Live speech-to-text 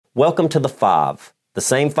Welcome to The Five. The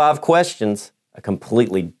same 5 questions, a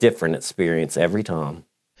completely different experience every time.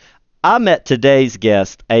 I met today's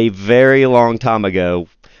guest a very long time ago.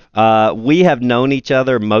 We have known each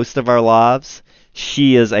other most of our lives.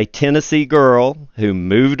 She is a Tennessee girl who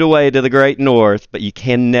moved away to the great north, but you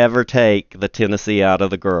can never take the Tennessee out of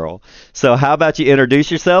the girl. So how about you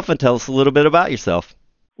introduce yourself and tell us a little bit about yourself?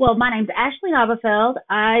 Well, my name's Ashley Navafeld.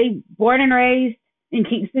 I born and raised in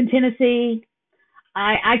Kingston, Tennessee.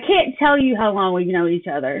 I can't tell you how long we've known each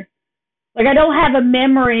other. Like I don't have a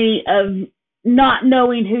memory of not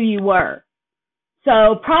knowing who you were.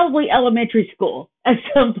 So probably elementary school at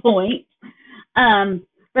some point.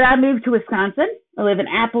 But I moved to Wisconsin. I live in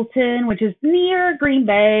Appleton, which is near Green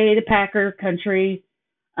Bay, the Packer country.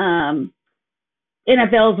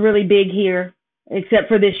 NFL is really big here, except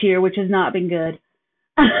for this year, which has not been good.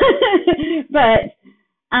 But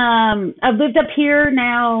I've lived up here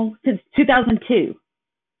now since 2002.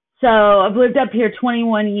 So I've lived up here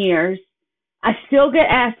 21 years. I still get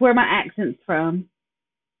asked where my accent's from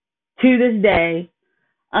to this day.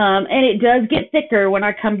 And it does get thicker when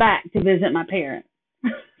I come back to visit my parents.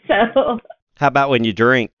 So. How about when you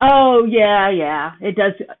drink? Oh, yeah. It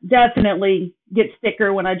does definitely get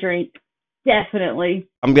thicker when I drink. Definitely.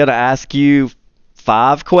 I'm going to ask you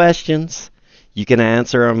 5 questions. You can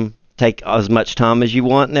answer them, take as much time as you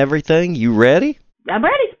want and everything. You ready? I'm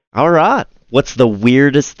ready. All right. What's the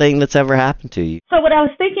weirdest thing that's ever happened to you? So when I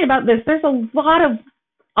was thinking about this, there's a lot of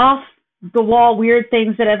off-the-wall weird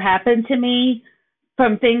things that have happened to me,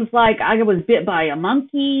 from things like I was bit by a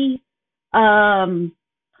monkey. Me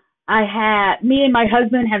and my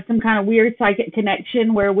husband have some kind of weird psychic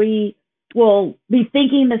connection where we will be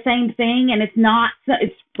thinking the same thing, and it's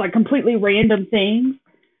like completely random things.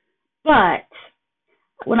 But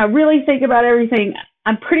when I really think about everything,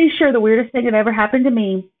 I'm pretty sure the weirdest thing that ever happened to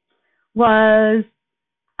me was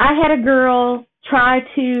I had a girl try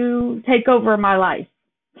to take over my life.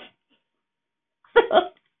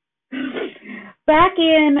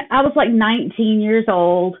 I was like 19 years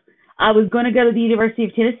old. I was going to go to the University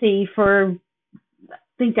of Tennessee for, I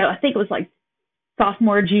think it was like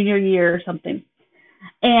sophomore, junior year or something.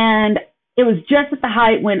 And it was just at the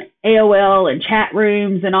height when AOL and chat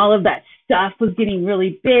rooms and all of that stuff was getting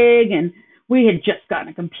really big, and we had just gotten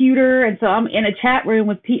a computer. And so I'm in a chat room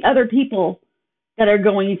with other people that are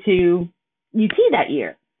going to UT that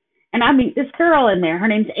year. And I meet this girl in there. Her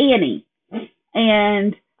name's Annie.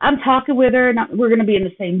 And I'm talking with her, and we're going to be in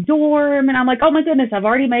the same dorm. And I'm like, oh, my goodness, I've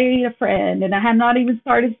already made a friend, and I have not even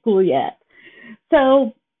started school yet.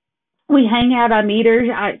 So we hang out. I meet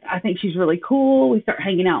her. I think she's really cool. We start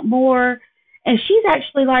hanging out more. And she's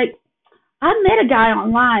actually like, I met a guy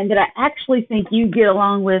online that I actually think you get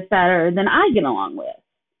along with better than I get along with.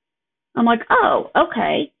 I'm like, oh,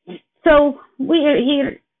 okay. So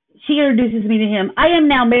she introduces me to him. I am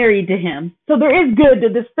now married to him. So there is good to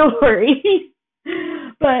the story.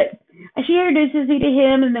 But she introduces me to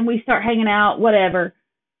him, and then we start hanging out, whatever.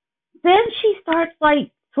 Then she starts like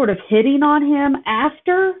sort of hitting on him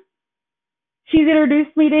after she's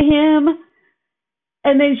introduced me to him.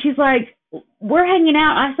 And then she's like, we're hanging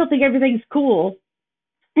out. I still think everything's cool.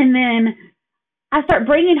 And then I start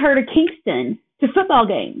bringing her to Kingston to football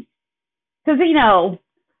games. Because,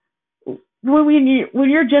 when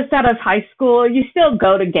you're just out of high school, you still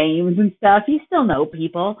go to games and stuff. You still know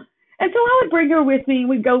people. And so I would bring her with me.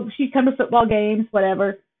 She'd come to football games,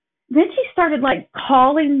 whatever. Then she started like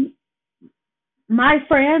calling my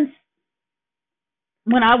friends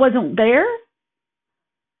when I wasn't there.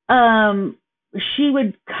 She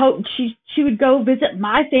would go visit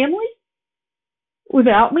my family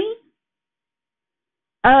without me.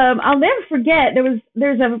 I'll never forget,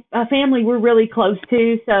 there's a family we're really close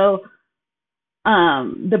to, so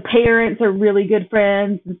the parents are really good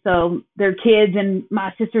friends, and so their kids and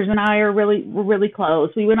my sisters and I were really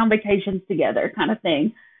close. We went on vacations together, kind of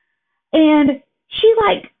thing. And she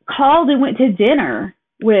like called and went to dinner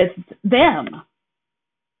with them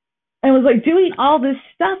and was like doing all this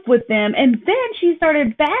stuff with them. And then she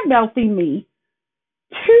started bad-mouthing me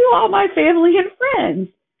to all my family and friends.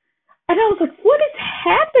 And I was like, what is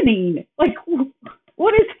happening? Like,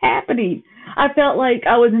 what is happening? I felt like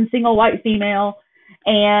I was in Single White Female,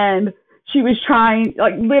 and she was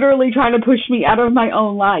literally trying to push me out of my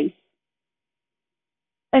own life.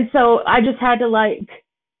 And so I just had to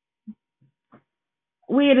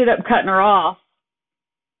we ended up cutting her off,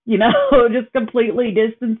 just completely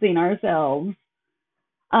distancing ourselves.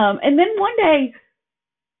 And then one day,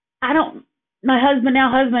 my husband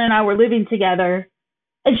and I were living together,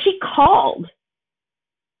 and she called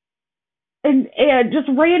and just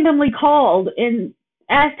randomly called and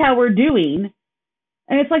asked how we're doing.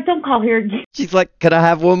 And it's like, don't call here again. She's like, could I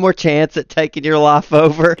have one more chance at taking your life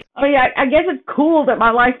over? I mean, I guess it's cool that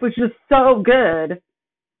my life was just so good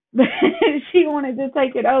that she wanted to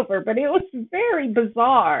take it over, but it was very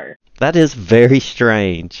bizarre. That is very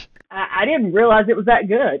strange. I didn't realize it was that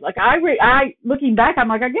good. Like I looking back, I'm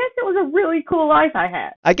like, I guess it was a really cool life I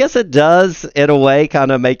had. I guess it does, in a way, kind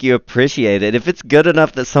of make you appreciate it. If it's good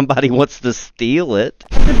enough that somebody wants to steal it.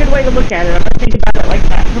 That's a good way to look at it. I'm gonna think about it like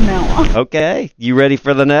that from now on. Okay, you ready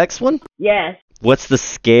for the next one? Yes. What's the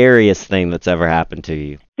scariest thing that's ever happened to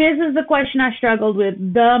you? This is the question I struggled with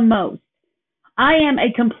the most. I am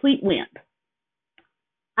a complete wimp.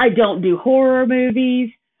 I don't do horror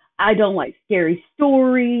movies. I don't like scary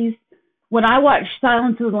stories. When I watched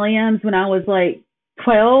Silence of the Lambs when I was like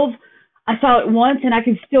 12, I saw it once and I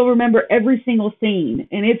can still remember every single scene.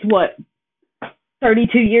 And it's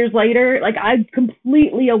 32 years later? Like, I'm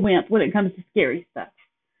completely a wimp when it comes to scary stuff.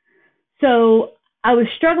 So I was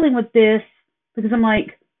struggling with this because I'm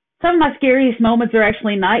like, some of my scariest moments are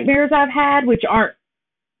actually nightmares I've had, which aren't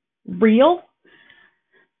real.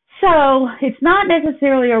 So it's not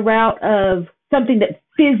necessarily a route of something that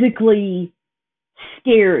physically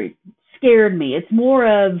scared me. It's more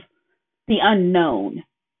of the unknown.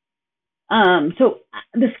 So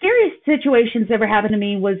the scariest situations that ever happened to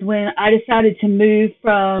me was when I decided to move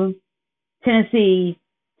from Tennessee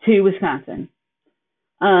to Wisconsin.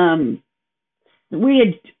 There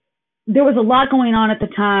was a lot going on at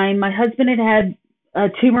the time. My husband had a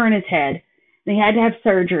tumor in his head. They had to have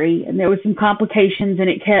surgery, and there was some complications, and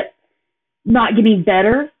it kept not getting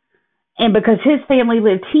better. And because his family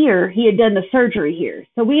lived here, he had done the surgery here.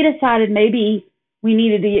 So we decided maybe we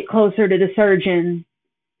needed to get closer to the surgeon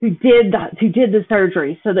who did the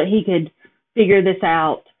surgery so that he could figure this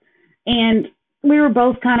out. And we were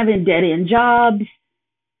both kind of in dead-end jobs.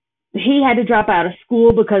 He had to drop out of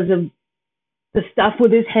school because of the stuff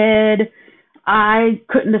with his head. I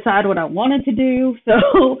couldn't decide what I wanted to do.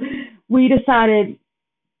 So we decided,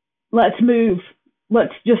 let's move.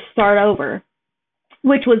 Let's just start over,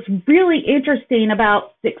 which was really interesting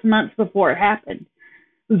about 6 months before it happened.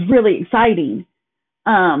 It was really exciting.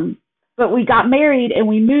 But we got married and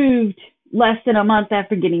we moved less than a month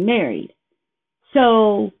after getting married.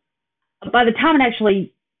 So by the time it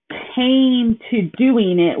actually came to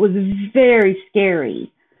doing it, it was very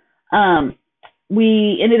scary.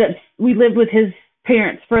 We lived with his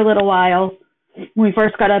parents for a little while when we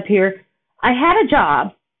first got up here. I had a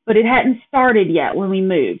job, but it hadn't started yet when we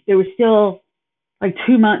moved. There was still like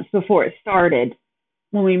 2 months before it started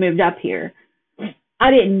when we moved up here.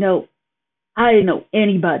 I didn't know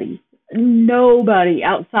anybody, nobody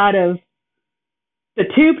outside of the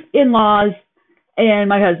two in-laws and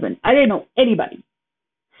my husband. I didn't know anybody.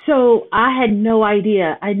 So I had no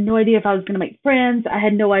idea. I had no idea if I was going to make friends. I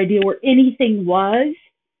had no idea where anything was.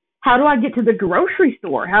 How do I get to the grocery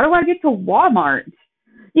store? How do I get to Walmart?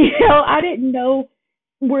 I didn't know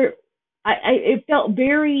where. It felt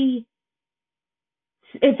very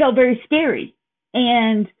scary.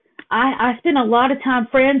 And I spent a lot of time,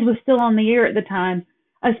 Friends was still on the air at the time.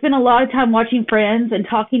 I spent a lot of time watching Friends and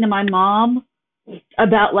talking to my mom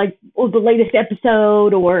about the latest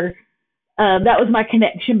episode, or that was my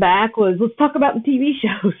connection back, was let's talk about the TV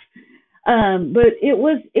shows. But it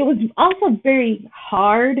was also very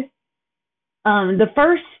hard. The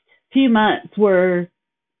first few months were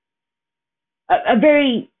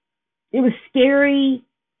it was scary,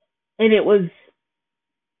 and it was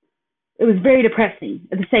very depressing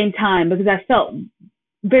at the same time, because I felt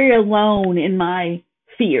very alone in my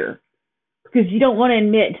fear, because you don't want to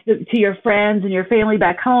admit to your friends and your family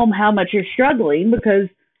back home how much you're struggling, because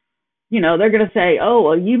they're going to say, oh,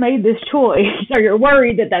 well, you made this choice, or you're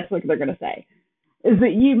worried that that's what they're going to say, is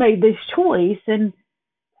that you made this choice. And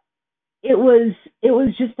it was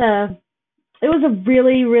a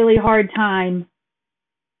really, really hard time.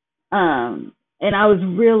 And I was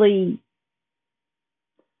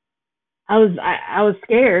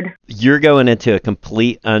scared. You're going into a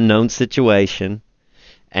complete unknown situation.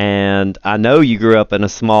 And I know you grew up in a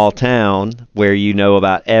small town where you know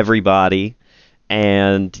about everybody.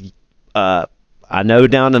 And I know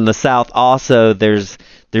down in the South also there's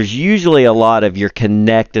usually a lot of, you're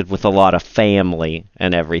connected with a lot of family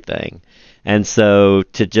and everything. And so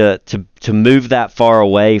to move that far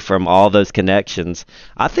away from all those connections,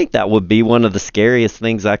 I think that would be one of the scariest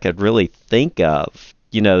things I could really think of.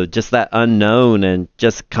 Just that unknown and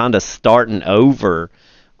just kind of starting over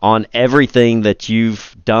on everything that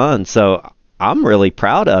you've done. So I'm really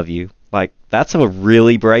proud of you. Like, that's a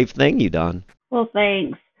really brave thing you've done. Well,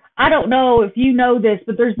 thanks. I don't know if you know this,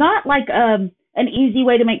 but there's not an easy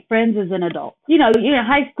way to make friends as an adult. In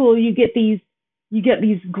high school, you get these you get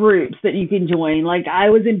these groups that you can join. Like I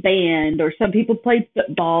was in band, or some people played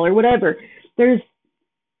football or whatever. There's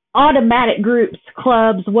automatic groups,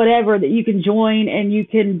 clubs, whatever that you can join, and you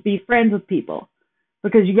can be friends with people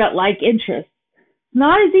because you got like interests. It's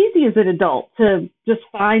not as easy as an adult to just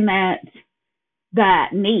find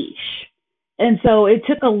that niche. And so it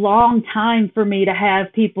took a long time for me to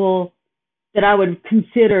have people that I would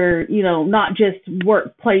consider, not just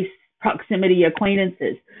workplace proximity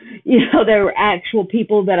acquaintances. There were actual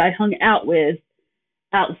people that I hung out with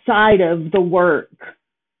outside of the work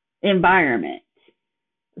environment.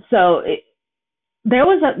 So there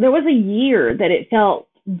was a year that it felt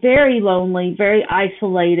very lonely, very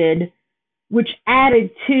isolated, which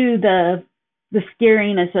added to the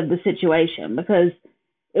scariness of the situation, because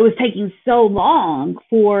it was taking so long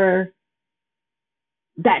for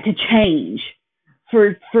that to change,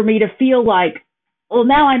 for me to feel like, well,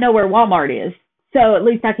 now I know where Walmart is, so at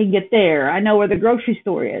least I can get there. I know where the grocery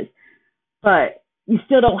store is, but you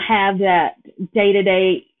still don't have that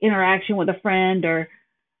day-to-day interaction with a friend, or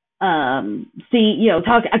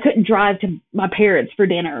talk. I couldn't drive to my parents for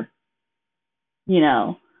dinner,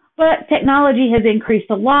 But technology has increased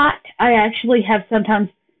a lot. I actually have sometimes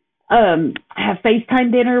have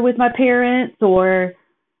FaceTime dinner with my parents, or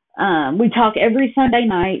we talk every Sunday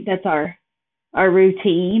night. That's our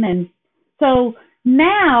routine. And so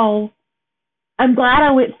now I'm glad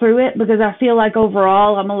I went through it, because I feel like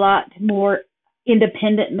overall I'm a lot more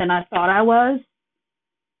independent than I thought I was.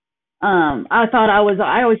 I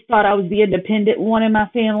always thought I was the independent one in my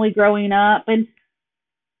family growing up, and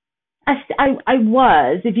I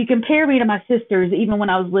was. If you compare me to my sisters, even when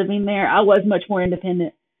I was living there, I was much more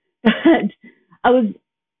independent.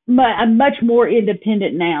 I'm much more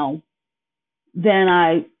independent now than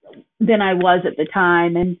I was at the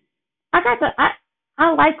time, and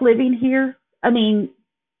I like living here. I mean,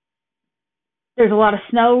 there's a lot of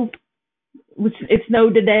snow. It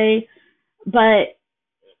snowed today, but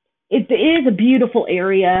it is a beautiful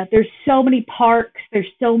area. There's so many parks.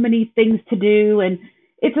 There's so many things to do, and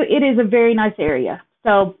it is a very nice area.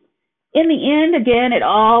 So in the end, again, it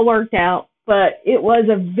all worked out, but it was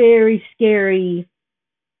a very scary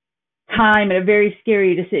time and a very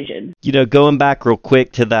scary decision. Going back real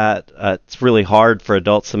quick to that, it's really hard for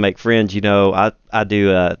adults to make friends. I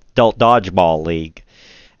do a adult dodgeball league,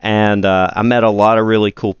 and I met a lot of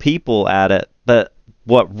really cool people at it. But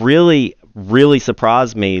what really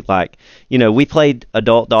surprised me, we played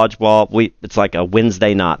adult dodgeball. It's like a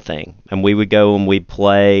Wednesday night thing, and we would go and we'd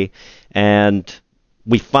play, and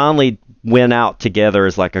we finally went out together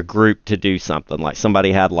as like a group to do something. Like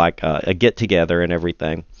somebody had like a get together and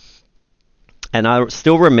everything. And I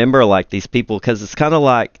still remember like these people, because it's kind of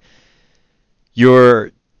like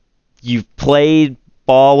you've played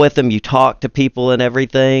ball with them, you talk to people and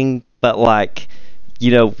everything, but like,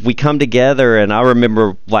 we come together, and I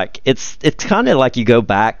remember like it's kind of like you go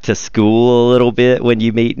back to school a little bit when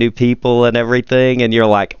you meet new people and everything, and you're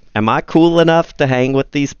like, am I cool enough to hang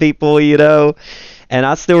with these people, And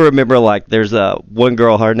I still remember like there's one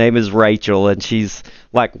girl, her name is Rachel, and she's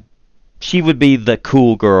like, she would be the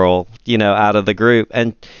cool girl, out of the group.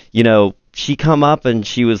 And, she come up and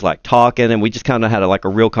she was like talking, and we just kind of had a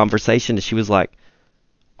real conversation. And she was like,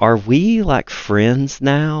 are we like friends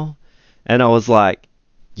now? And I was like,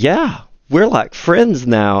 yeah, we're like friends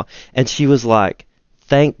now. And she was like,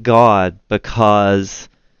 thank God, because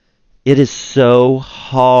it is so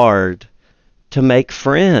hard to make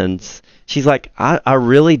friends. She's like, I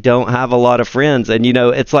really don't have a lot of friends. And,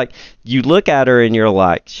 it's like you look at her and you're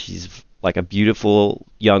like, she's like a beautiful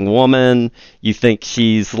young woman. You think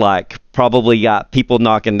she's like probably got people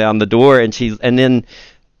knocking down the door, and then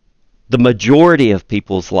the majority of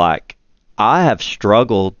people's like, I have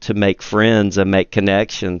struggled to make friends and make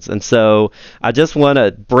connections. And so I just want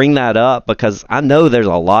to bring that up, because I know there's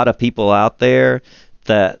a lot of people out there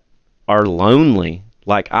that are lonely.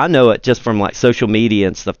 Like I know it just from like social media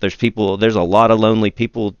and stuff. There's a lot of lonely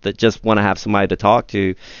people that just want to have somebody to talk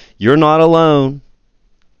to. You're not alone.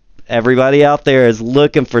 Everybody out there is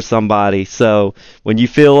looking for somebody. So when you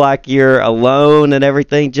feel like you're alone and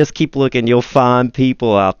everything, just keep looking. You'll find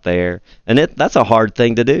people out there. And that's a hard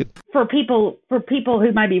thing to do. For people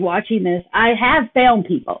who might be watching this, I have found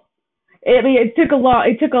people. I mean, it took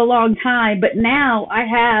a long time, but now I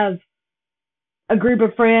have a group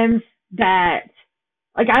of friends that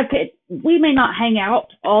like we may not hang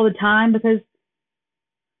out all the time because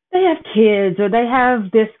they have kids or they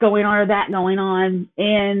have this going on or that going on,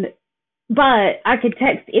 but I could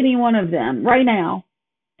text any one of them right now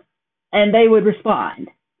and they would respond.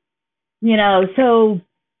 So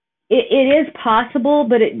it is possible,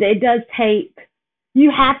 but it does take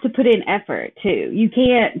you have to put in effort too. You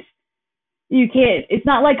can't, it's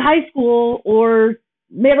not like high school or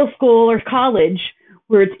middle school or college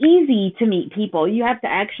where it's easy to meet people. You have to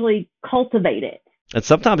actually cultivate it. And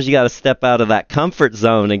sometimes you got to step out of that comfort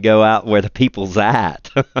zone and go out where the people's at.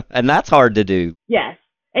 And that's hard to do. Yes.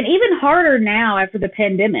 And even harder now after the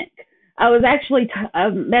pandemic. I was actually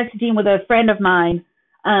messaging with a friend of mine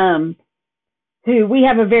who we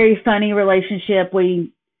have a very funny relationship.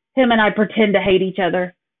 Him and I pretend to hate each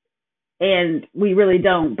other, and we really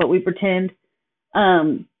don't, but we pretend.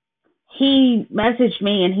 He messaged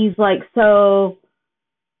me and he's like, so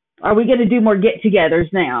are we going to do more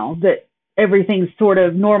get-togethers now that everything's sort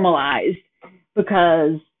of normalized?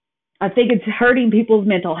 Because I think it's hurting people's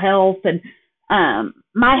mental health. And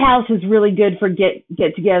my house is really good for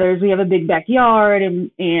get-togethers. We have a big backyard,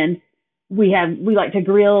 and we like to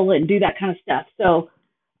grill and do that kind of stuff. So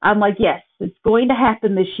I'm like, yes, it's going to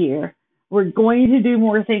happen this year. We're going to do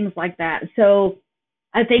more things like that. So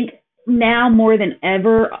I think now more than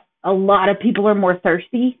ever, a lot of people are more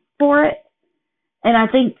thirsty for it. And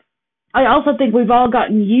I also think we've all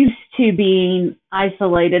gotten used to being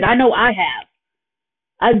isolated. I know I have.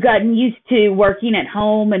 I've gotten used to working at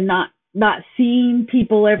home and not seeing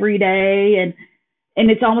people every day, and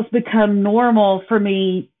it's almost become normal for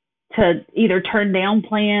me to either turn down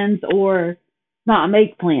plans or not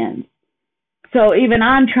make plans. So even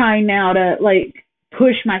I'm trying now to like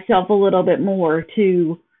push myself a little bit more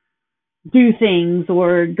to do things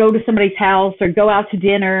or go to somebody's house or go out to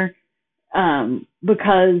dinner,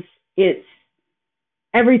 because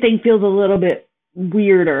everything feels a little bit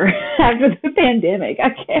weirder after the pandemic, I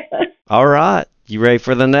guess. All right. You ready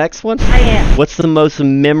for the next one? I am. What's the most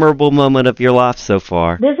memorable moment of your life so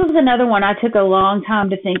far? This was another one I took a long time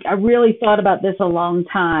to think. I really thought about this a long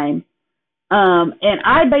time. And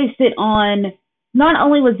I based it on, not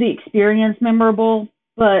only was the experience memorable,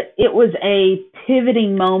 but it was a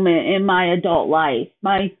pivoting moment in my adult life.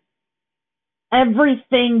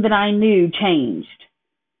 Everything that I knew changed.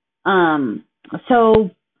 So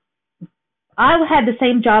I had the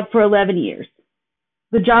same job for 11 years.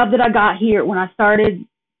 The job that I got here when I started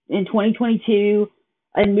in 2022,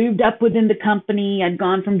 I moved up within the company. I'd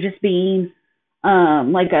gone from just being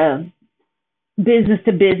like a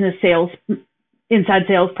business-to-business inside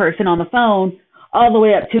salesperson on the phone, all the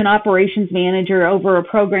way up to an operations manager over a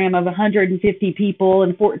program of 150 people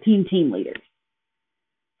and 14 team leaders.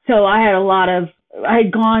 So I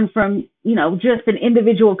had gone from, just an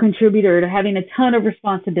individual contributor to having a ton of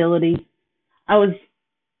responsibility. I was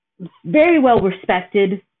very well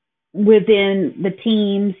respected within the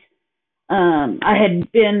teams. I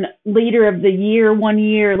had been leader of the year one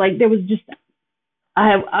year. Like there was just,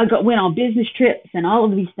 went on business trips and all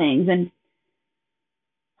of these things. And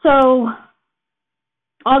so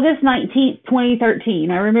August 19th,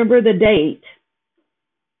 2013, I remember the date.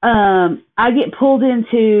 I get pulled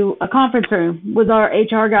into a conference room with our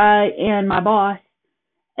HR guy and my boss,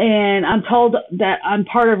 and I'm told that I'm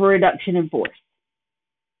part of a reduction in force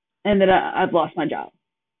and that I've lost my job.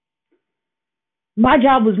 My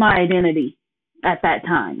job was my identity at that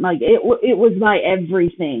time. Like it was my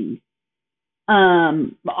everything.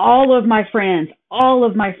 All of my friends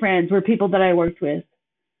were people that I worked with.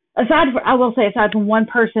 Aside from one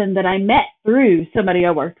person that I met through somebody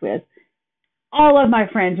I worked with, all of my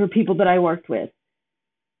friends were people that I worked with.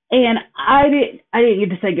 And I didn't get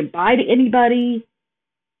to say goodbye to anybody.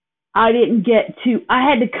 I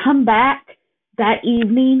had to come back that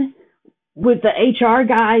evening with the HR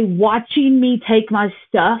guy watching me take my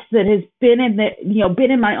stuff that has been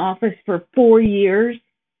in my office for 4 years.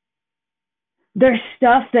 There's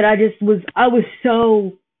stuff that I was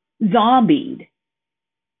so zombied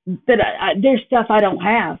that there's stuff I don't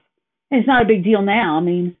have. And it's not a big deal now.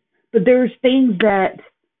 But there's things that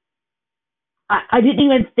I didn't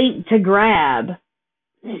even think to grab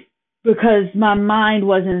because my mind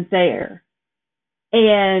wasn't there.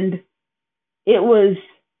 And it was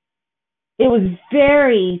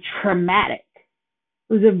very traumatic.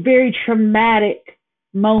 It was a very traumatic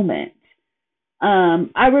moment.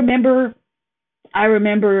 I remember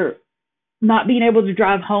not being able to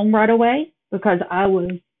drive home right away because I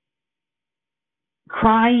was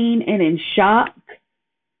crying and in shock.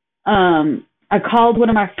 I called one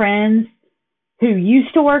of my friends who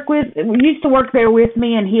used to work there with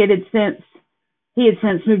me, and he had since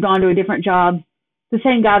moved on to a different job. The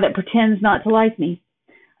same guy that pretends not to like me.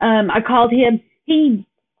 I called him. He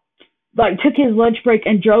took his lunch break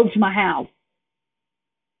and drove to my house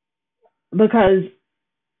because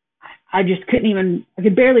I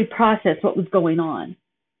could barely process what was going on.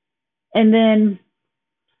 And then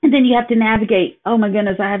And then you have to navigate, oh my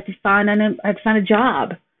goodness, I have to find a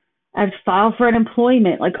job. I have to file for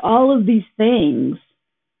unemployment. Like all of these things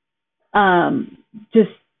just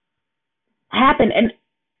happen.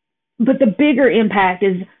 But the bigger impact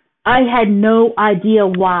is I had no idea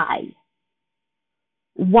why.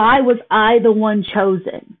 Why was I the one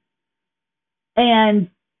chosen? And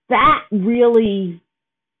that really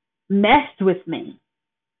messed with me.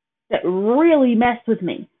 That really messed with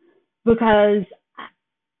me. Because,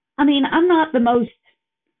 I mean, I'm not the most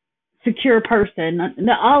secure person.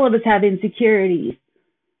 All of us have insecurities.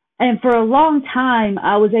 And for a long time,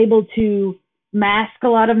 I was able to mask a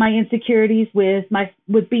lot of my insecurities with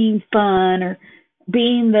being fun or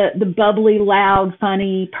being the bubbly, loud,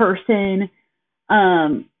 funny person.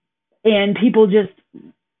 And people just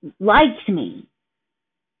liked me.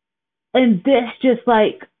 And this just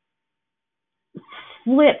like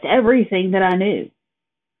flipped everything that I knew.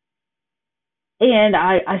 And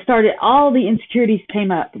I started, all the insecurities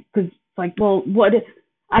came up because it's like, well,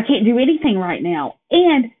 I can't do anything right now.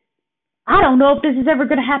 And I don't know if this is ever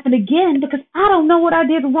going to happen again because I don't know what I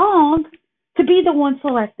did wrong to be the one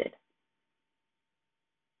selected.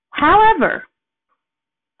 However,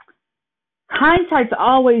 hindsight's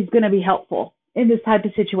always going to be helpful in this type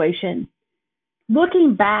of situation.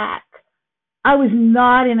 Looking back, I was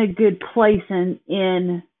not in a good place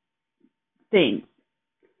in things.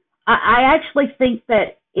 I actually think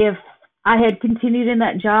that if I had continued in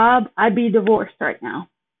that job, I'd be divorced right now.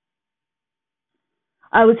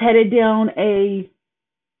 I was headed down a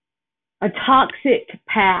toxic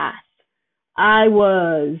path. I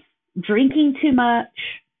was drinking too much.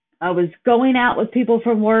 I was going out with people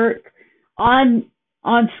from work on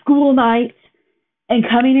school nights and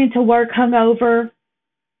coming into work hungover.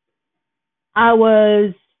 I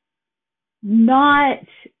was not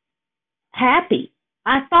happy.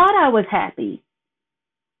 I thought I was happy,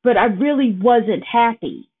 but I really wasn't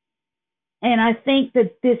happy. And I think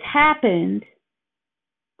that this happened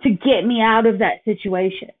to get me out of that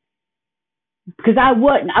situation. Because I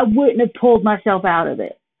wouldn't have pulled myself out of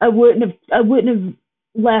it. I wouldn't have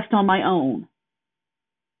left on my own.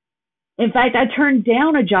 In fact, I turned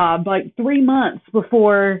down a job like 3 months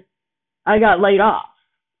before I got laid off.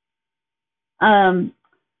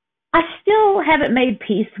 I still haven't made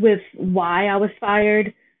peace with why I was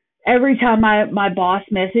fired. Every time my boss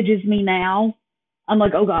messages me now, I'm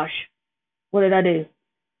like, oh gosh, what did I do?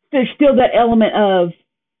 There's still that element of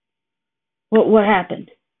what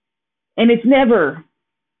happened. And it's never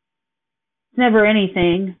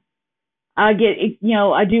anything. I get,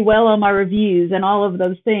 I do well on my reviews and all of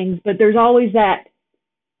those things, but there's always that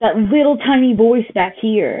little tiny voice back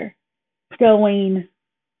here going,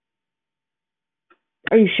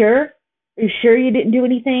 are you sure? Are you sure you didn't do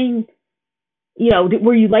anything?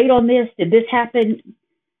 Were you late on this? Did this happen?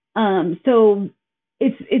 So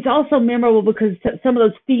it's also memorable because some of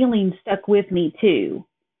those feelings stuck with me too.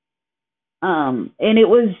 And it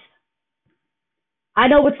was, I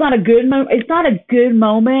know it's not a good it's not a good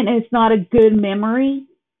moment, and it's not a good memory,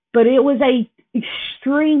 but it was a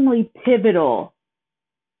extremely pivotal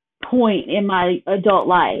point in my adult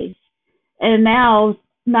life. And now,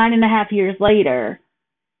 9.5 years later,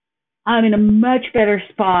 I'm in a much better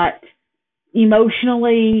spot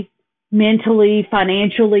emotionally, mentally,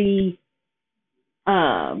 financially,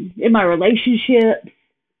 in my relationships.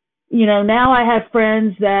 Now I have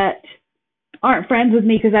friends that aren't friends with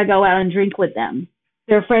me because I go out and drink with them.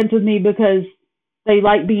 They're friends with me because they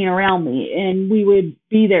like being around me, and we would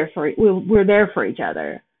be there we're there for each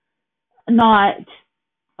other. Not,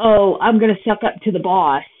 oh, I'm going to suck up to the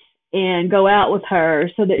boss and go out with her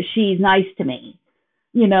so that she's nice to me.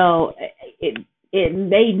 It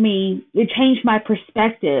changed my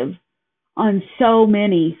perspective on so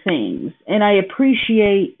many things. And I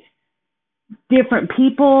appreciate different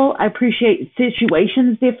people. I appreciate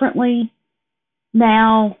situations differently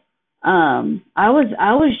now. I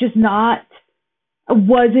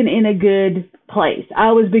wasn't in a good place.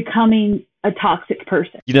 I was becoming a toxic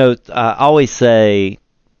person. I always say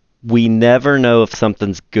we never know if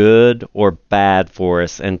something's good or bad for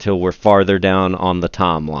us until we're farther down on the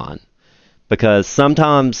timeline. Because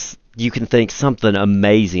sometimes you can think something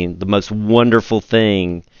amazing, the most wonderful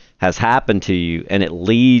thing has happened to you, and it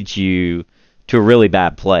leads you to a really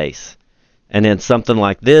bad place. And then something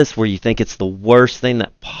like this where you think it's the worst thing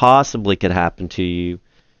that possibly could happen to you,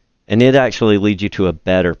 and it actually leads you to a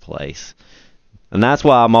better place. And that's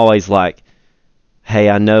why I'm always like, hey,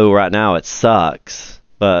 I know right now it sucks,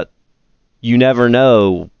 but you never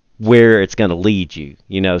know where it's going to lead you,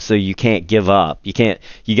 so you can't give up. You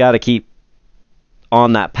got to keep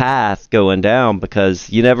on that path going down, because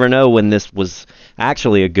you never know when this was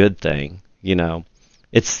actually a good thing, you know.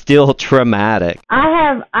 It's still traumatic.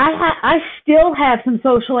 I still have some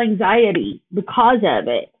social anxiety because of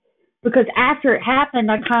it. Because after it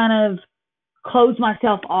happened, I kind of closed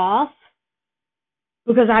myself off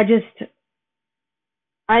because I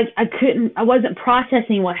wasn't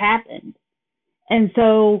processing what happened. And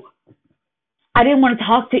so I didn't want to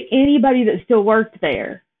talk to anybody that still worked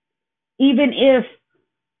there. Even if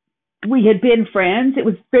we had been friends, it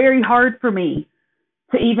was very hard for me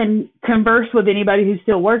to even converse with anybody who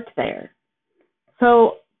still worked there.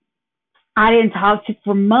 So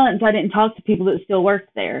for months, I didn't talk to people that still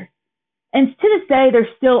worked there. And to this day, there's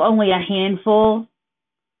still only a handful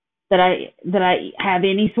that I have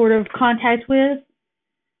any sort of contact with.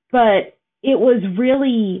 But it was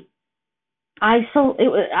really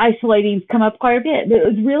isolating, come up quite a bit. But it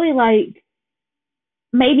was really like,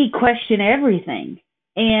 made me question everything.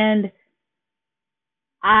 And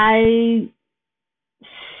I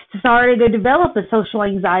started to develop a social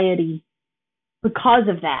anxiety because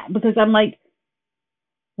of that. Because I'm like,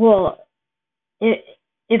 well,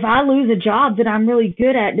 if I lose a job that I'm really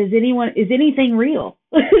good at, is anything real?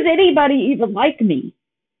 Does anybody even like me?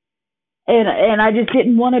 And I just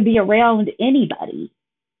didn't want to be around anybody.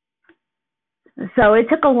 So it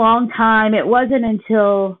took a long time. It wasn't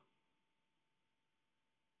until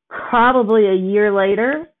probably a year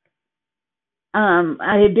later.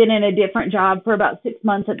 I had been in a different job for about 6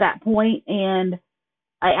 months at that point, and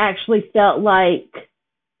I actually felt like,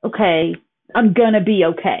 okay, I'm going to be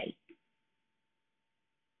okay.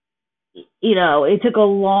 You know, it took a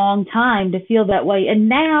long time to feel that way. And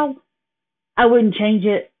now I wouldn't change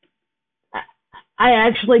it. I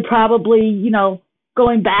actually probably, you know,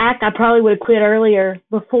 going back, I probably would have quit earlier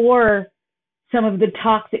before some of the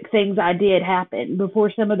toxic things I did happen,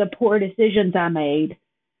 before some of the poor decisions I made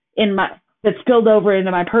that spilled over into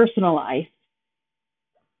my personal life.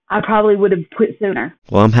 I probably would have quit sooner.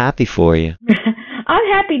 Well, I'm happy for you. I'm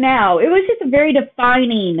happy now. It was just a very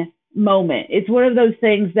defining moment. It's one of those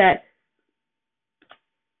things that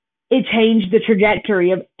it changed the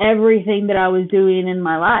trajectory of everything that I was doing in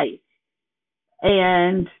my life.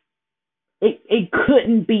 And it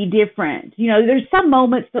couldn't be different. You know, there's some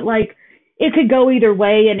moments that, like, it could go either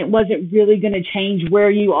way and it wasn't really going to change where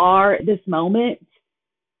you are at this moment.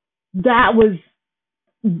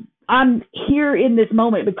 I'm here in this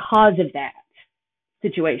moment because of that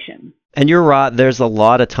situation. And you're right, there's a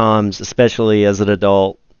lot of times, especially as an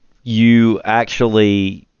adult, you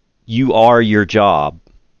are your job.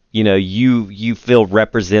 You know, you feel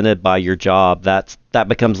represented by your job. That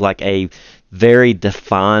becomes like a very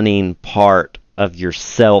defining part of your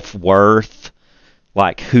self-worth,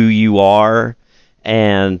 like who you are.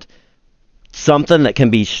 And something that can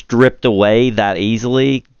be stripped away that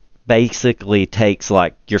easily basically takes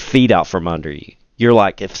like your feet out from under you. You're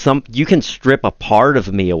like, you can strip a part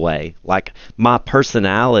of me away, like my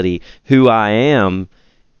personality, who I am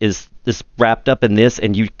is wrapped up in this,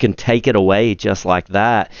 and you can take it away just like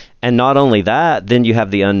that. And not only that, then you have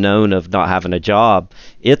the unknown of not having a job.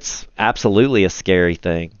 It's absolutely a scary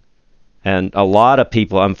thing. And a lot of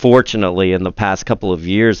people, unfortunately, in the past couple of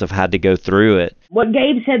years have had to go through it. What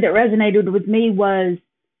Gabe said that resonated with me was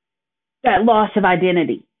that loss of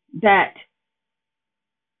identity, that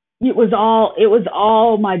it was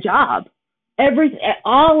all my job.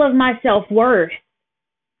 All of my self-worth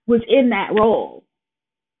was in that role.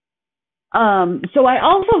 So I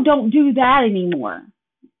also don't do that anymore.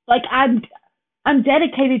 Like, I'm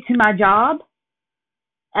dedicated to my job.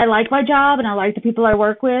 I like my job and I like the people I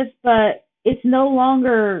work with, but it's no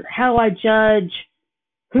longer how I judge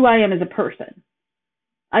who I am as a person.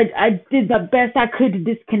 I did the best I could to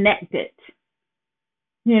disconnect it.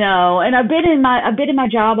 You know, and I've been in my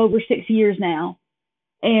job over 6 years now,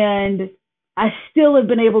 and I still have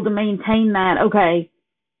been able to maintain that. Okay,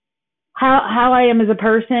 how I am as a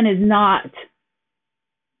person is not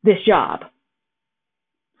this job.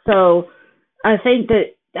 So I think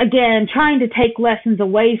that, again, trying to take lessons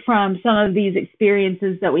away from some of these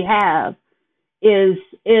experiences that we have is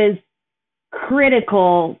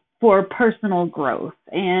critical for personal growth.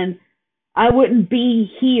 And I wouldn't be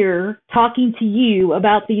here talking to you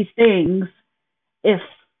about these things if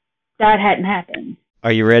that hadn't happened.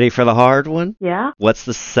 Are you ready for the hard one? Yeah. What's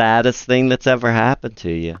the saddest thing that's ever happened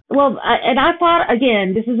to you? Well, I thought,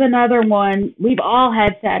 again, this is another one. We've all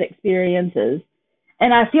had sad experiences.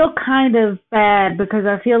 And I feel kind of bad because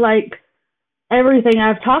I feel like everything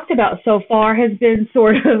I've talked about so far has been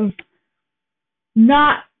sort of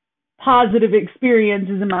not positive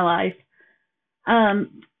experiences in my life.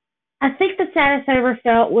 I think the saddest I ever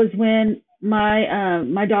felt was when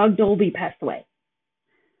my dog Dolby passed away.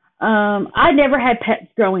 I never had pets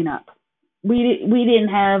growing up. We didn't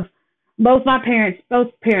have both parents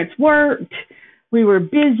worked. We were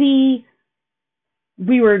busy.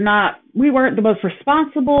 We weren't the most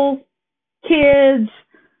responsible kids.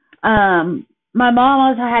 My mom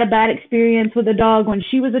also had a bad experience with a dog when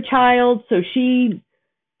she was a child, so she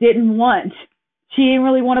didn't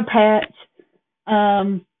really want a pet.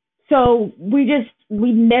 So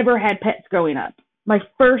we never had pets growing up. My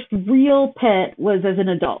first real pet was as an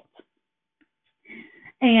adult.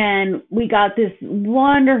 And we got this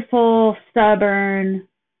wonderful, stubborn,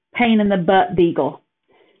 pain in the butt beagle.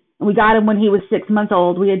 And we got him when he was 6 months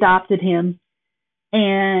old. We adopted him.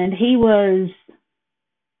 And he was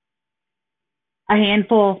a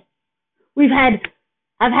handful. I've had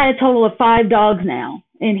a total of 5 dogs now.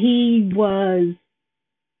 And he was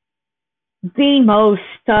the most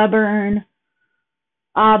stubborn,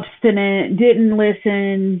 obstinate, didn't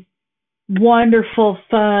listen, wonderful,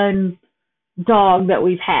 fun dog that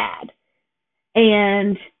we've had.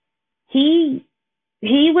 And he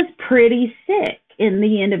was pretty sick in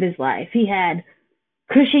the end of his life. He had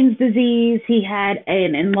Cushing's disease. He had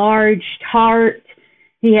an enlarged heart.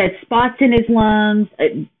 He had spots in his lungs.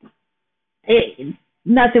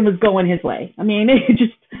 Nothing was going his way. I mean,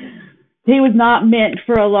 he was not meant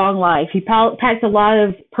for a long life. He packed a lot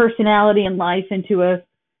of personality and life into a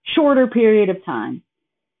shorter period of time.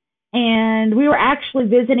 And we were actually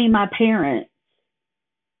visiting my parents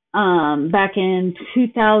back in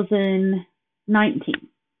 2019.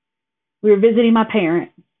 We were visiting my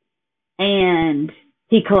parents, and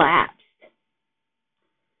he collapsed.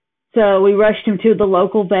 So we rushed him to the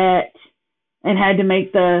local vet and had to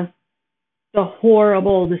make the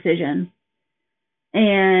horrible decision.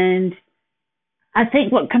 And I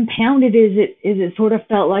think what compounded is it sort of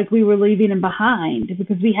felt like we were leaving him behind,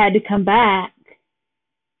 because we had to come back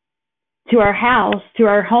to our house, to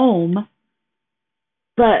our home,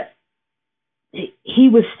 but he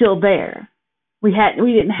was still there. We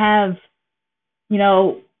didn't have,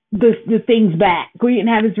 the things back. We didn't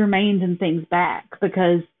have his remains and things back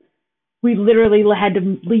because we literally had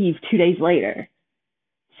to leave 2 days later.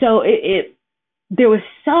 So there was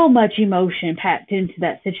so much emotion packed into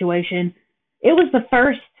that situation.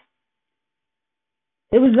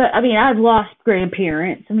 I've lost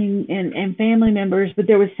grandparents, and family members, but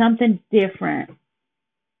there was something different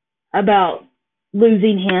about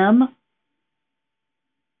losing him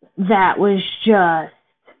that was just,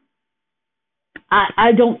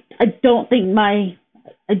 I don't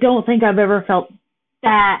think I've ever felt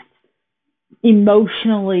that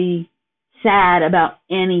emotionally sad about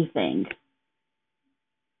anything.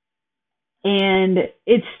 And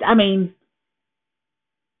it's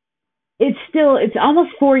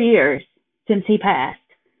almost 4 years since he passed.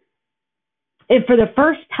 And for the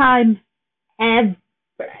first time since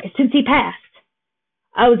he passed,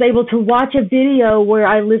 I was able to watch a video where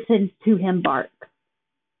I listened to him bark.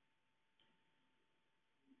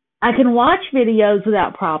 I can watch videos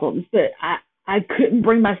without problems, but I couldn't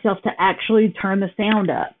bring myself to actually turn the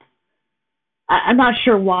sound up. I'm not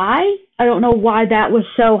sure why. I don't know why that was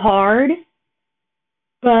so hard,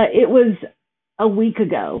 but it was a week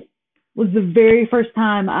ago. It was the very first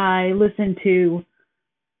time I listened to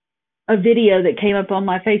a video that came up on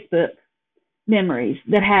my Facebook memories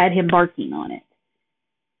that had him barking on it.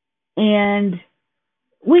 And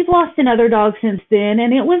we've lost another dog since then,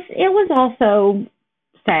 and it was also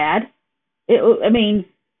sad.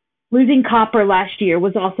 Losing Copper last year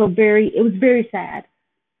was also very sad.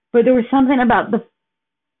 But there was something about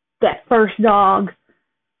that first dog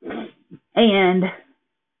and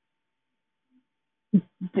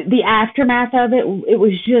the aftermath of it. It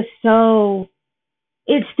was just so.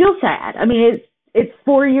 It's still sad. It's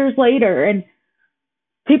 4 years later, and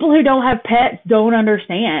people who don't have pets don't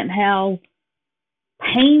understand how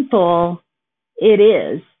painful it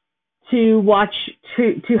is to watch,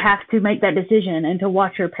 to have to make that decision and to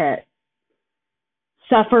watch your pet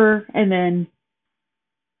suffer and then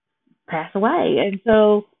pass away. And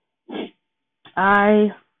so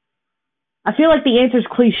I feel like the answer is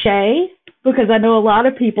cliche, because I know a lot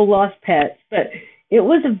of people lost pets, but it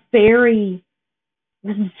was very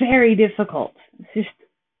difficult. It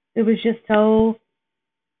was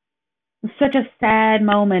such a sad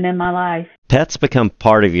moment in my life. Pets become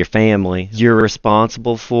part of your family. You're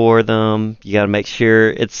responsible for them. You got to make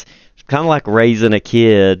sure. It's kind of like raising a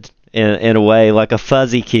kid in a way, like a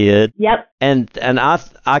fuzzy kid. Yep. And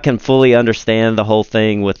I can fully understand the whole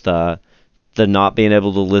thing with the not being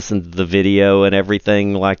able to listen to the video and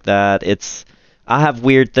everything like that. I have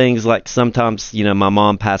weird things, like sometimes, my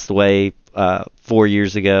mom passed away 4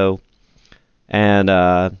 years ago. And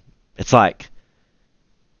it's like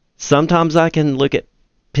sometimes I can look at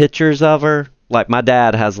pictures of her. Like my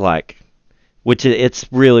dad has like, which it's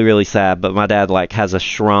really really sad, but my dad like has a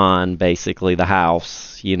shrine, basically the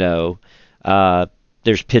house. Uh,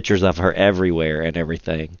 there's pictures of her everywhere and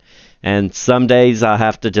everything. And some days I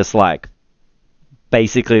have to just like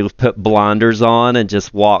basically put blinders on and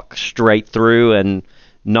just walk straight through and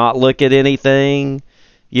not look at anything,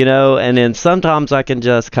 and then sometimes I can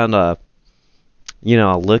just kind of,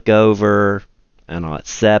 I'll look over and I'll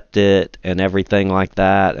accept it and everything like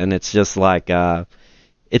that. And it's like a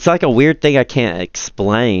weird thing I can't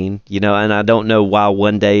explain, and I don't know why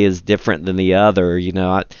one day is different than the other.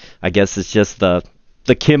 I guess it's just the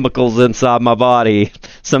chemicals inside my body.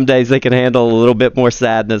 Some days they can handle a little bit more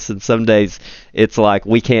sadness, and some days it's like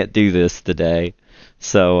we can't do this today.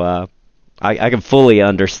 So I can fully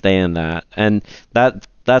understand that, and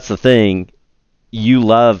that's the thing. You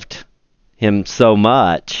loved him so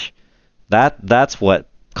much. That's what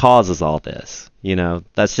causes all this.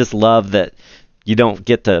 That's just love that you don't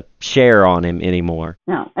get to share on him anymore.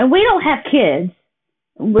 No, and we don't have kids.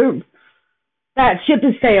 That ship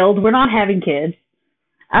has sailed. We're not having kids.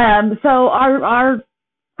 So our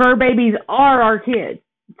fur babies are our kids.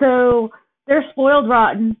 So they're spoiled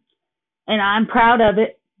rotten, and I'm proud of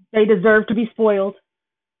it. They deserve to be spoiled.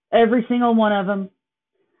 Every single one of them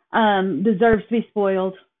deserves to be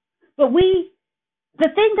spoiled. But the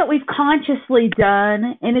thing that we've consciously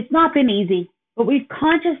done, and it's not been easy, but we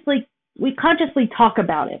consciously talk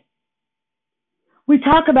about it. We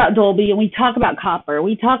talk about Dolby and we talk about Copper.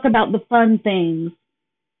 We talk about the fun things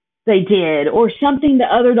they did, or something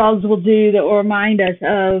that other dogs will do that will remind us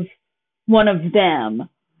of one of them.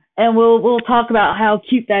 And we'll talk about how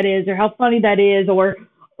cute that is, or how funny that is, or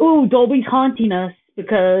ooh, Dolby's haunting us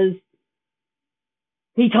because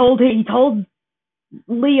he told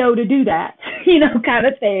Leo to do that, kind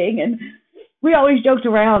of thing. And we always joked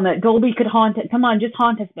around that Dolby could haunt it. Come on, just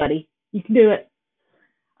haunt us, buddy. You can do it.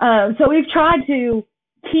 So we've tried to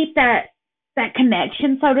keep that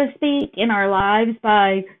connection, so to speak, in our lives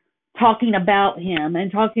by talking about him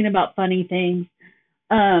and talking about funny things.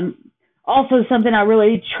 Also, something I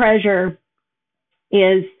really treasure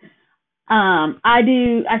is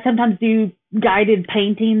I sometimes do guided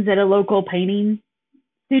paintings at a local painting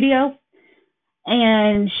studio,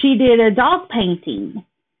 and she did a dog painting.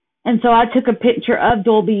 And so I took a picture of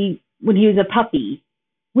Dolby when he was a puppy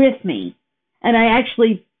with me, and I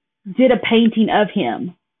actually did a painting of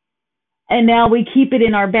him. And now we keep it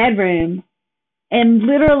in our bedroom. And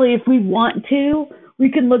literally, if we want to, we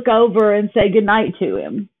can look over and say goodnight to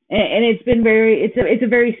him. And it's been it's a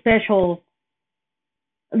very special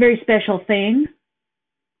thing.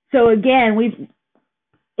 So again,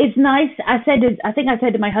 it's nice. I think I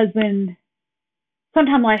said to my husband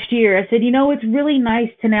sometime last year, I said, it's really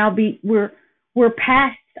nice to now we're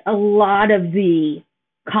past a lot of the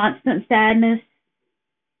constant sadness,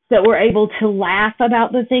 that we're able to laugh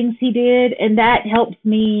about the things he did. And that helps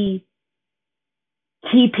me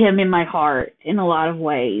keep him in my heart in a lot of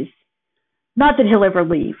ways. Not that he'll ever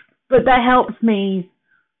leave, but that helps me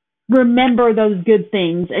remember those good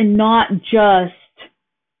things and not just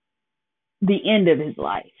the end of his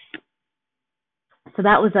life. So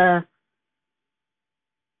that was a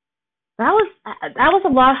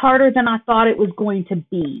lot harder than I thought it was going to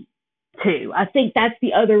be, too. I think that's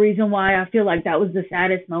the other reason why I feel like that was the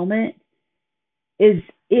saddest moment, is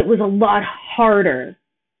it was a lot harder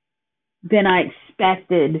than I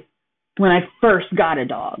expected when I first got a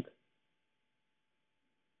dog.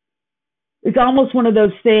 It's almost one of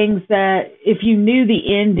those things that if you knew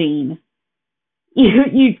the ending,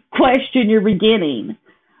 you question your beginning.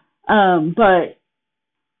 But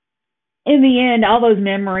in the end, all those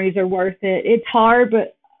memories are worth it. It's hard,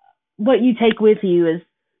 but what you take with you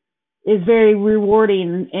is very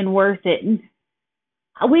rewarding and worth it. And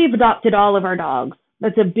we've adopted all of our dogs.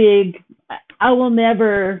 That's I will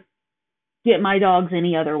never get my dogs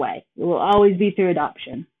any other way. It will always be through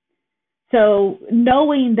adoption. So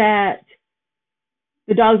knowing that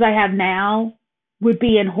the dogs I have now would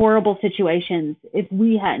be in horrible situations if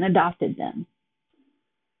we hadn't adopted them,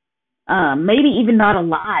 maybe even not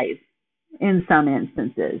alive in some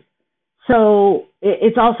instances. So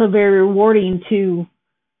it's also very rewarding to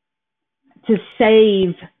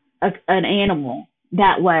save an animal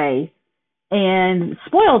that way and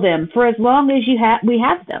spoil them for as long as we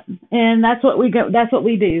have them. And that's what we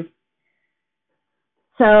do.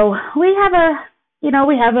 So we have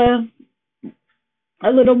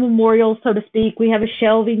a little memorial, so to speak. We have a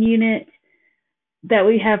shelving unit that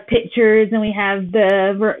we have pictures, and we have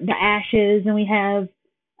the ashes, and we have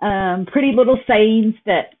pretty little sayings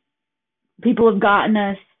that people have gotten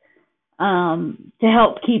us to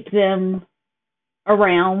help keep them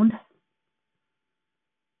around.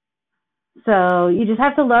 So you just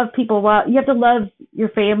have to love people you have to love your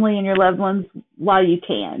family and your loved ones while you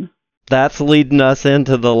can. That's leading us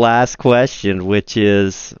into the last question, which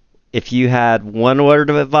is, if you had one word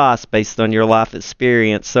of advice based on your life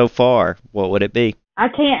experience so far, what would it be? I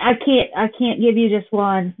can't give you just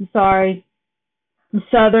one. I'm sorry. I'm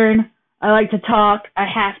Southern. I like to talk. I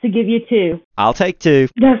have to give you two. I'll take two.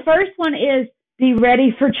 The first one is be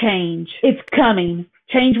ready for change. It's coming.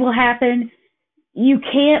 Change will happen. You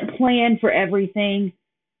can't plan for everything.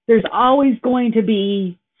 There's always going to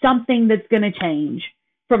be something that's going to change,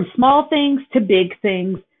 from small things to big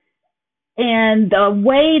things. And the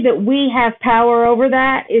way that we have power over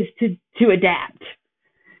that is to adapt,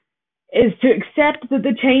 is to accept that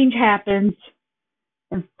the change happens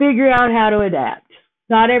and figure out how to adapt.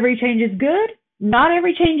 Not every change is good. Not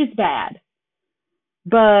every change is bad.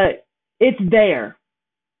 But it's there.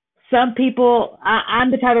 Some people,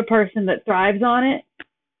 I'm the type of person that thrives on it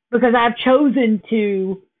because I've chosen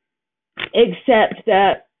to accept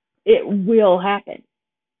that it will happen.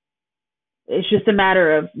 It's just a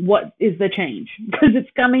matter of what is the change, because it's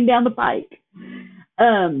coming down the pike.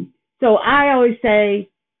 So I always say,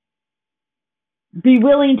 be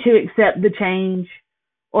willing to accept the change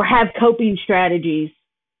or have coping strategies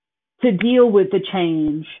to deal with the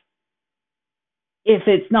change if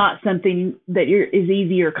it's not something that is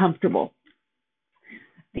easy or comfortable.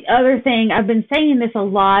 The other thing, I've been saying this a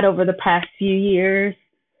lot over the past few years,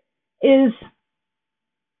 is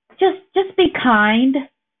just be kind.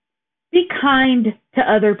 Be kind to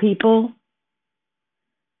other people.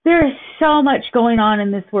 There is so much going on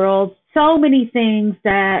in this world, so many things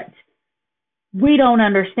that we don't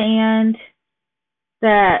understand,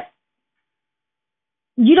 that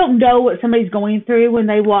you don't know what somebody's going through when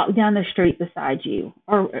they walk down the street beside you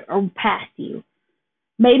or past you.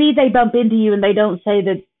 Maybe they bump into you and they don't say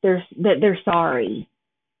that they're sorry.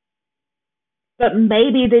 But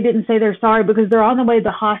maybe they didn't say they're sorry because they're on the way to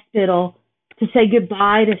the hospital to say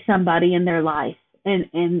goodbye to somebody in their life,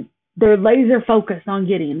 and they're laser focused on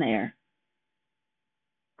getting there.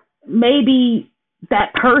 Maybe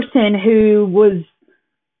that person who was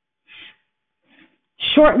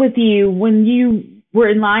short with you when you were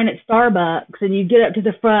in line at Starbucks and you get up to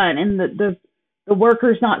the front and the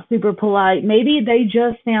worker's not super polite, maybe they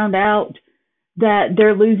just found out that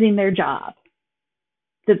they're losing their job,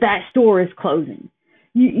 that store is closing.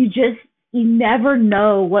 You never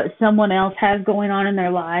know what someone else has going on in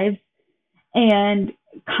their lives, and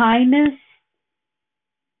kindness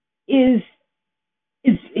is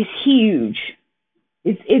huge.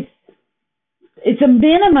 It's a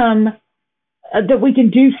minimum that we can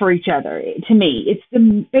do for each other. To me, it's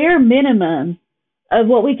the bare minimum of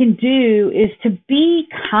what we can do is to be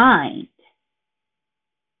kind.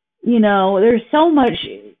 You know, there's so much,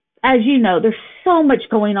 as you know, there's so much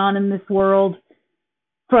going on in this world,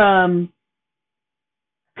 from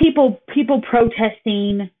people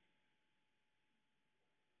protesting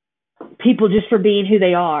people just for being who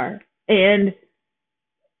they are. And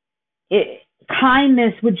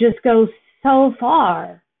kindness would just go so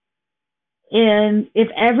far. And if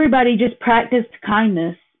everybody just practiced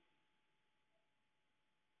kindness,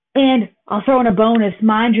 and I'll throw in a bonus,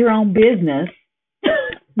 mind your own business.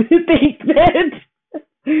 Think that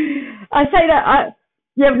I say that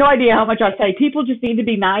you have no idea how much I say people just need to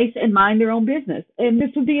be nice and mind their own business, and this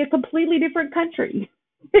would be a completely different country.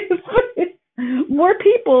 More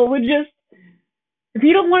people would just, if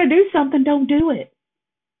you don't want to do something, don't do it.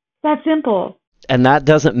 It's that simple. And that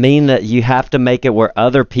doesn't mean that you have to make it where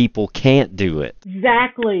other people can't do it.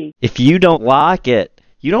 Exactly. If you don't like it,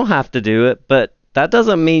 you don't have to do it, but that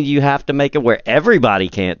doesn't mean you have to make it where everybody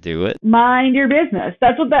can't do it. Mind your business.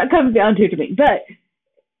 That's what that comes down to me. But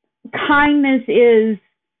kindness is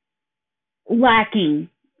lacking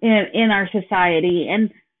in our society.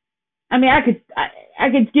 And I mean, I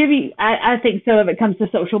could give you, I think some of it comes to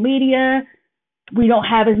social media. We don't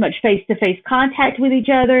have as much face-to-face contact with each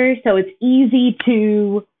other, so it's easy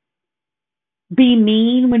to be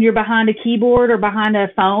mean when you're behind a keyboard or behind a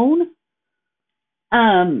phone.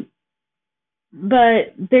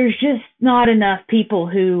 But there's just not enough people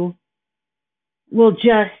who will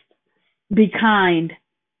just be kind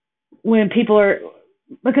when people are,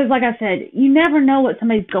 because like I said, you never know what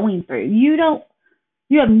somebody's going through. You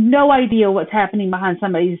have no idea what's happening behind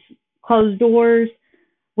somebody's closed doors,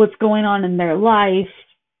 what's going on in their life.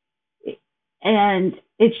 And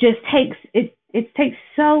it just takes, it takes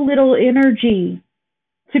so little energy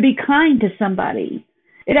to be kind to somebody.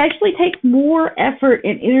 It actually takes more effort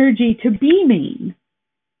and energy to be mean.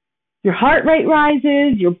 your heart rate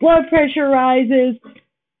rises, your blood pressure rises.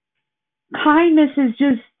 Kindness is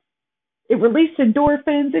just, it releases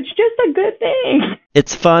endorphins. It's just a good thing.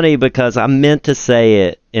 It's funny because I meant to say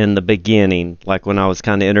it in the beginning, like when I was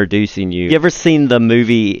kind of introducing you. You ever seen the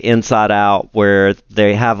movie Inside Out where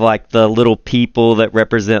they have like the little people that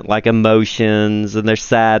represent like emotions and their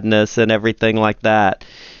sadness and everything like that?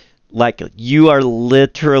 Like, you are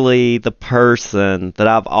literally the person that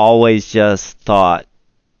I've always just thought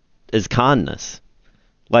is kindness.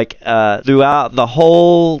 Like, throughout the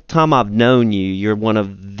whole time I've known you, you're one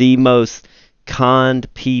of the most kind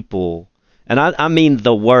people. And I mean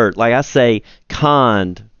the word, like I say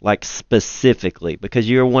kind, like specifically, because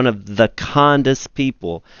you're one of the kindest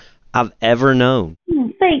people I've ever known.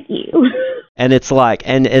 Thank you. And it's like,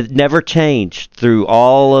 and it never changed through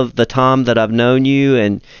all of the time that I've known you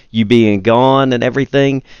and you being gone and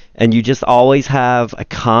everything. And you just always have a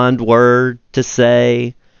kind word to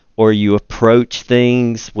say, or you approach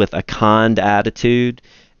things with a kind attitude.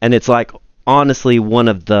 And it's like, honestly, it's one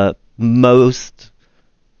of the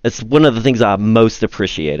things I most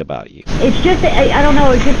appreciate about you. It's just, I don't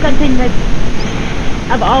know, it's just something that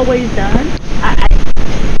I've always done.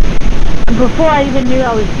 Before I even knew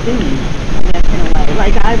I was doing, I guess, in a way.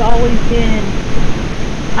 Like, I've always been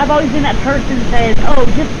that person that says, oh,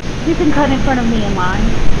 just, you can cut in front of me in line.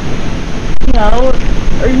 You know,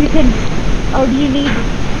 or you can, oh, do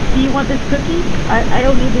you want this cookie? I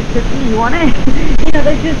don't need this cookie. You want it? You know,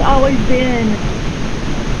 that's just always been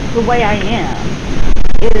the way I am.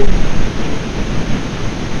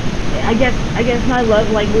 I guess my love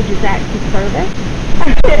language is acts of service.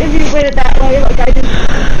 If you put it that way, like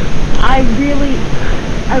I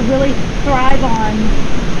really thrive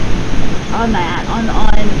on that, on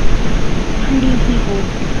treating people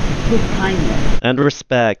with kindness and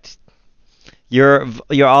respect. You're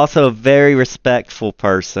also a very respectful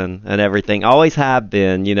person and everything. Always have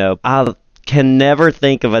been, you know. I can never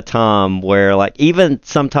think of a time where, like, even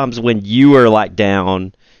sometimes when you are like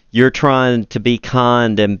down, you're trying to be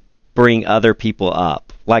kind and bring other people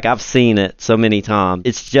up. Like, I've seen it so many times.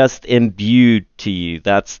 It's just imbued to you.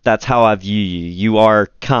 That's how I view you. You are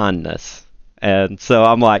kindness. And so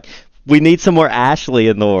I'm like, we need some more Ashley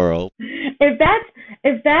in the world.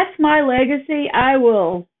 If that's my legacy, I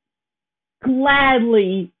will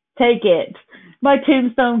gladly take it. My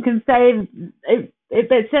tombstone can say, if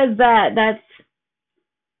it says that's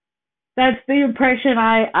the impression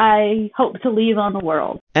I hope to leave on the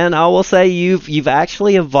world. And I will say you've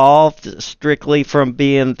actually evolved strictly from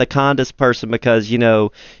being the kindest person, because, you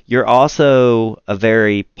know, you're also a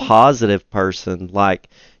very positive person. Like,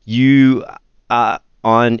 you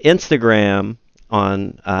on Instagram,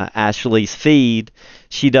 on Ashley's feed,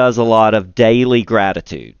 she does a lot of daily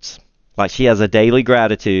gratitudes. Like, she has a daily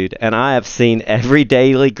gratitude, and I have seen every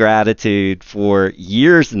daily gratitude for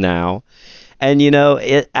years now. And, you know,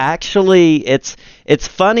 it's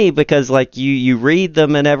funny because, like, you read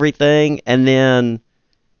them and everything, and then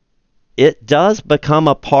it does become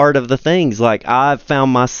a part of the things. Like, I've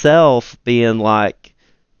found myself being like,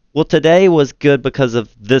 well, today was good because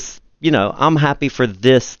of this, you know, I'm happy for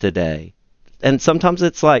this today. And sometimes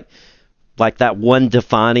it's like that one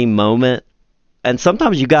defining moment. And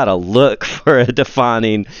sometimes you gotta look for a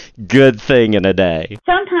defining good thing in a day.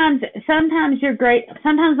 Sometimes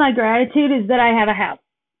my gratitude is that I have a house.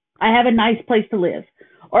 I have a nice place to live.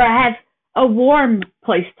 Or I have a warm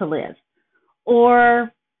place to live.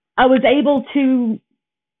 Or I was able to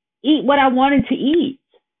eat what I wanted to eat.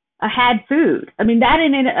 I had food. I mean, that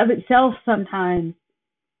in and of itself sometimes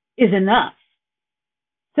is enough.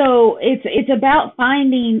 So it's about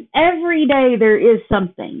finding every day there is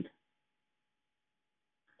something.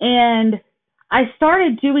 And I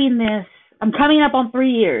started doing this, I'm coming up on 3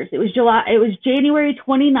 years. It was January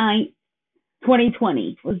 29th,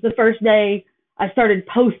 2020 was the first day I started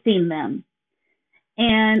posting them.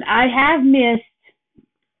 And I have missed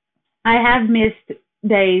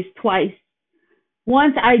days twice.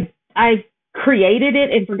 Once I created it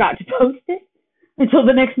and forgot to post it until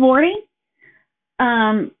the next morning.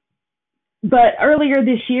 But earlier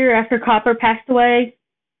this year, after Copper passed away,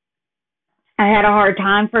 I had a hard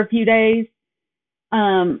time for a few days,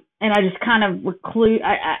 and I just kind of recluse.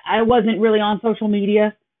 I wasn't really on social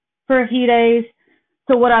media for a few days.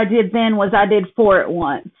 So what I did then was I did 4 at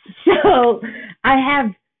once. So I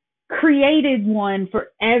have created one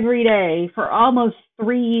for every day for almost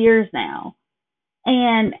 3 years now.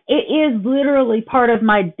 And it is literally part of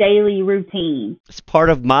my daily routine. It's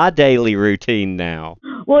part of my daily routine now.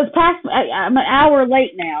 Well, it's past, I'm an hour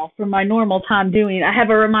late now from my normal time doing it. I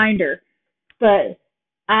have a reminder. But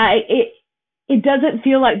it doesn't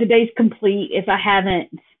feel like the day's complete if I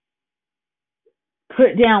haven't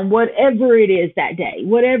put down whatever it is that day,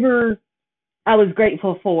 whatever I was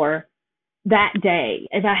grateful for that day.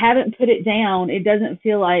 If I haven't put it down, it doesn't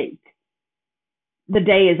feel like the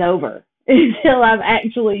day is over until I've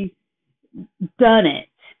actually done it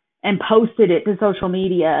and posted it to social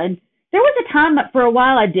media. And there was a time that for a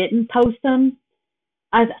while I didn't post them.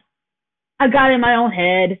 I got in my own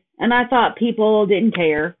head and I thought people didn't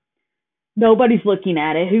care. Nobody's looking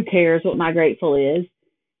at it. Who cares what my grateful is?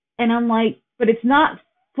 And I'm like, but it's not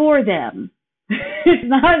for them.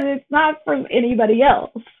 It's not for anybody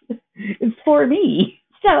else. It's for me.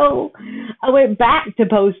 So I went back to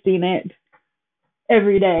posting it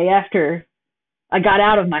every day after I got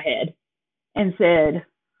out of my head and said,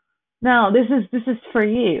 no, this is for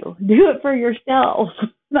you. Do it for yourself,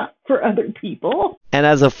 not for other people. And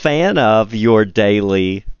as a fan of your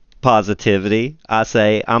daily positivity, I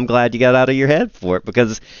say I'm glad you got out of your head for it,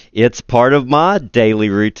 because it's part of my daily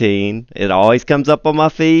routine. It always comes up on my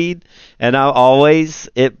feed, and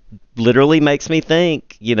it literally makes me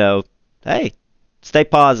think, hey, stay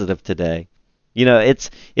positive today.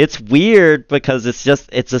 It's weird because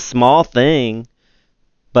it's a small thing,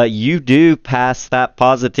 but you do pass that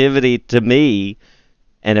positivity to me.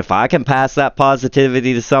 And if I can pass that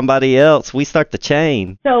positivity to somebody else, we start the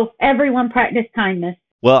chain. So everyone practice kindness.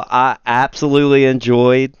 Well, I absolutely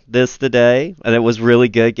enjoyed this today, and it was really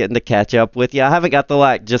good getting to catch up with you. I haven't got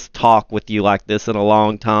to just talk with you like this in a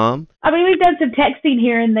long time. I mean, we've done some texting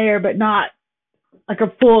here and there, but not like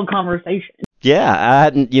a full conversation. Yeah, I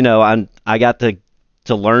hadn't, I got to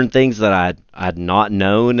learn things that I'd not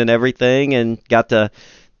known and everything, and got to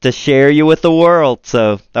share you with the world.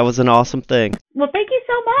 So that was an awesome thing. Well, thank you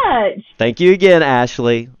so much. Thank you again,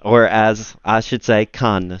 Ashley, or as I should say,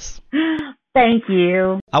 kindness. Thank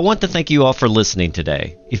you. I want to thank you all for listening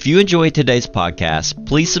today. If you enjoyed today's podcast,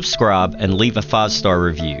 please subscribe and leave a 5-star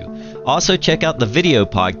review. Also, check out the video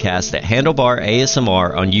podcast at Handlebar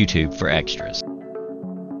ASMR on YouTube for extras.